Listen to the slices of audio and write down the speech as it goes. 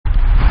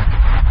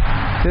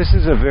This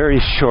is a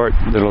very short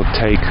little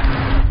take.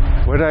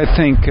 What I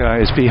think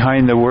is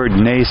behind the word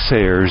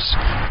naysayers.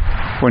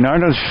 When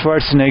Arnold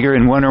Schwarzenegger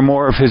in one or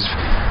more of his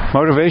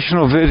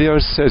motivational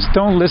videos says,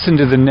 don't listen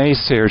to the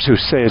naysayers who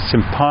say it's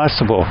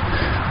impossible,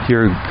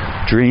 your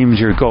dreams,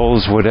 your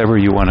goals, whatever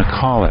you want to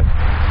call it.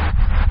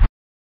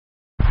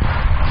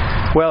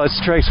 Well, it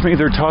strikes me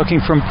they're talking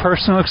from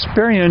personal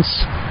experience,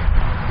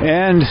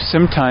 and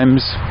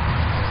sometimes,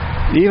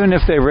 even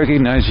if they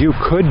recognize you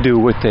could do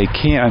what they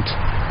can't,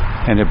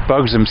 and it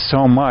bugs them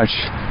so much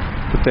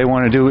that they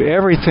want to do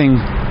everything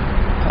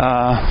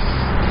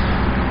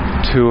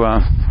to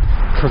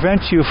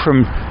prevent you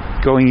from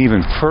going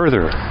even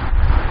further,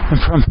 and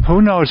from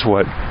who knows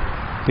what,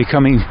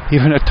 becoming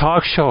even a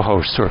talk show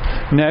host or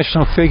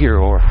national figure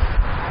or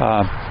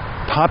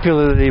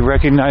popularly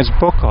recognized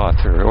book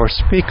author or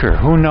speaker,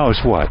 who knows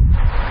what.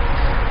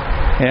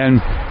 And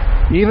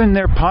even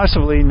they're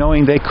possibly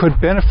knowing they could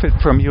benefit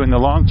from you in the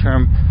long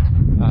term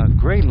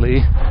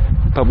greatly,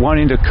 but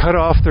wanting to cut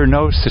off their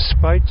nose to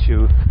spite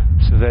you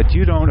so that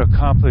you don't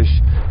accomplish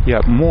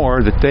yet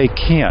more that they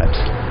can't.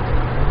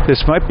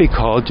 This might be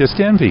called just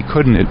envy,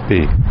 couldn't it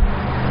be?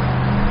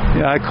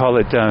 Yeah, I call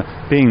it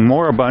being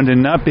moribund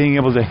and not being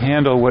able to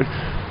handle what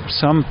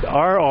some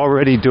are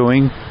already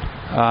doing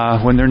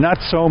when they're not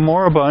so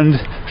moribund,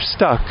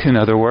 stuck, in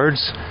other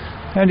words,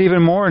 and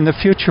even more in the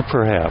future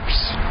perhaps.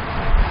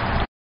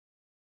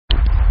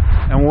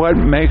 And what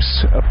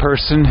makes a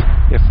person,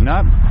 if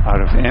not out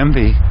of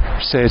envy,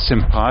 say it's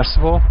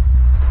impossible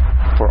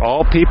for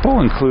all people,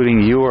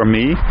 including you or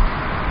me,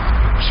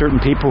 certain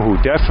people who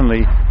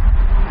definitely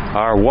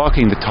are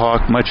walking the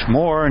talk much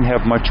more and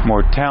have much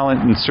more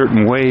talent in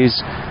certain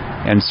ways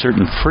and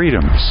certain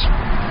freedoms.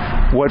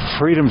 What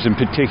freedoms in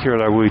particular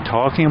are we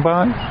talking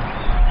about?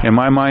 In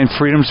my mind,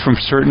 freedoms from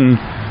certain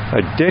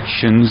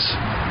addictions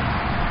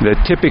that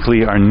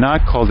typically are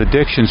not called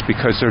addictions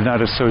because they're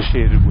not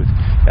associated with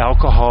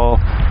alcohol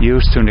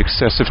use to an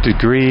excessive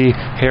degree,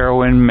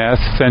 heroin, meth,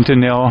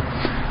 fentanyl,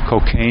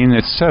 cocaine,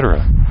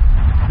 etc.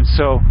 And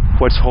so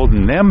what's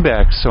holding them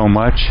back so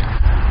much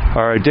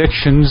are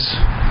addictions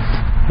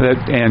that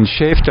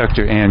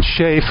Dr. Anne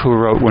Schaef, who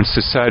wrote When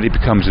Society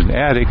Becomes an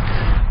Addict,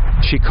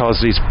 she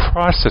calls these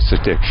process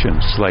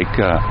addictions, like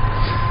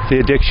the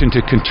addiction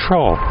to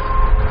control,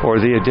 or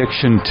the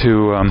addiction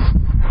to,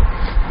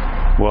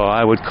 well,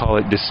 I would call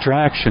it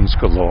distractions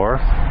galore,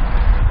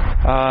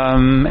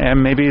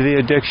 and maybe the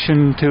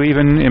addiction to,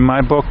 even in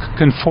my book,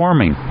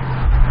 conforming,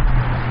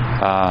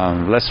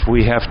 lest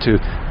we have to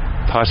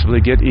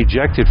possibly get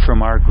ejected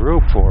from our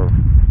group or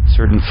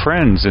certain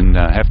friends and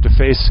have to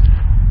face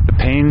the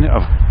pain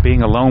of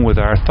being alone with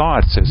our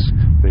thoughts, as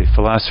the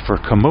philosopher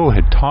Camus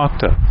had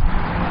talked of.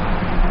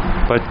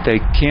 But they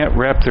can't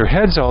wrap their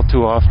heads all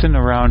too often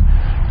around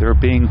their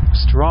being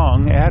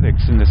strong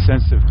addicts in the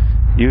sense of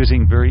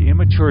using very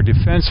immature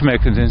defense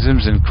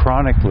mechanisms and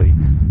chronically,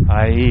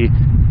 i.e.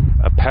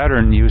 a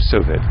pattern use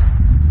of it.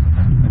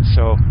 And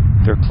so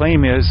their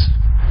claim is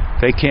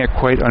they can't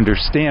quite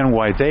understand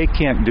why they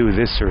can't do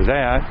this or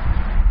that,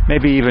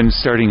 maybe even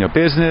starting a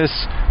business,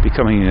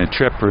 becoming an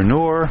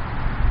entrepreneur,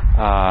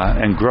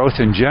 and growth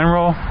in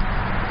general,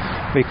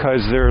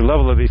 because their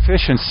level of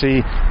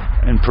efficiency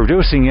in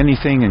producing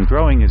anything and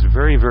growing is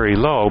very, very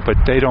low, but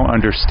they don't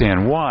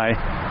understand why,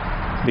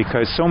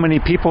 because so many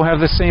people have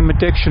the same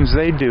addictions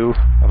they do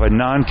of a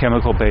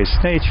non-chemical based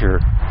nature,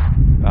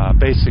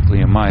 basically,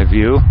 in my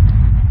view.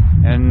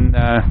 And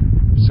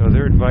so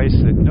their advice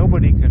that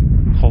nobody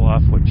can pull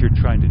off what you're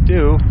trying to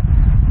do,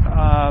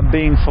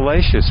 being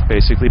fallacious,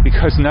 basically,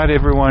 because not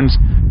everyone's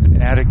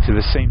an addict to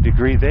the same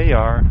degree they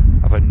are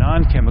of a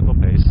non-chemical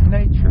based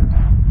nature.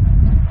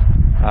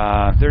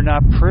 They're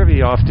not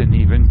privy often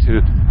even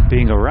to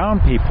being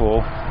around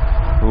people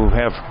who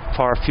have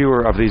far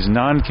fewer of these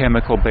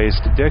non-chemical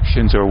based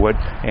addictions, or what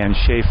Anne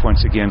Schaef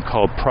once again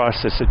called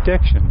process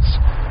addictions.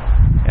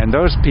 And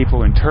those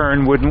people in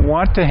turn wouldn't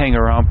want to hang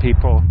around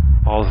people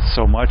all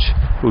so much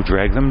who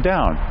drag them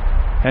down.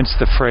 Hence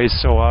the phrase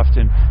so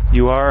often,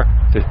 you are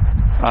the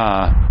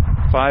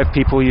 5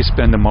 people you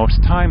spend the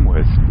most time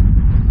with.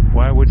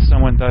 Why would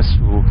someone thus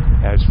who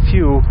has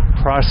few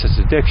process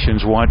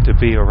addictions want to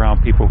be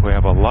around people who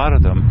have a lot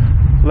of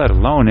them, let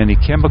alone any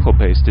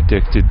chemical-based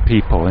addicted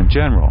people in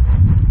general?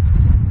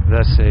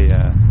 Thus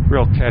a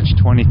real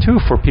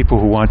catch-22 for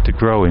people who want to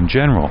grow in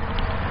general.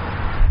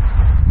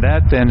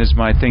 That then is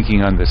my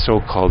thinking on the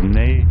so-called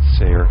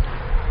naysayer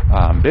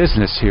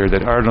business here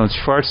that Arnold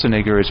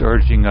Schwarzenegger is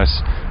urging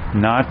us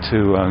not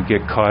to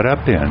get caught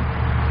up in.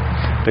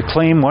 The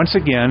claim, once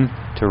again,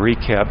 to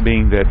recap,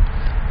 being that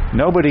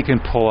nobody can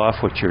pull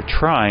off what you're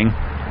trying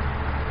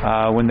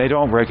when they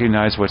don't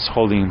recognize what's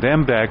holding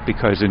them back,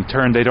 because in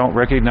turn they don't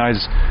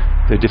recognize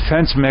the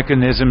defense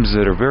mechanisms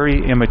that are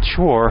very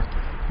immature,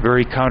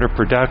 very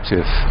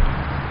counterproductive,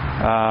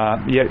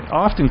 yet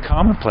often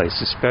commonplace,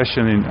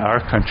 especially in our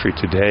country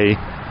today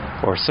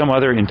or some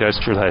other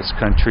industrialized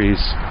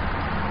countries,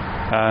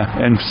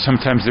 and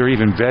sometimes they're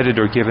even vetted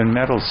or given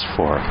medals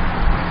for.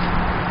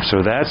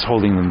 So that's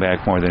holding them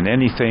back more than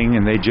anything,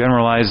 and they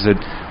generalize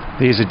that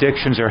these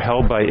addictions are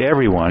held by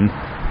everyone,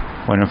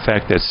 when in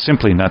fact that's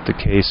simply not the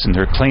case, and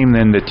their claim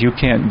then that you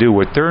can't do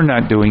what they're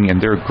not doing in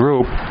their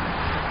group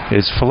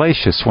is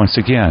fallacious once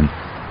again.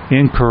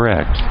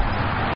 Incorrect.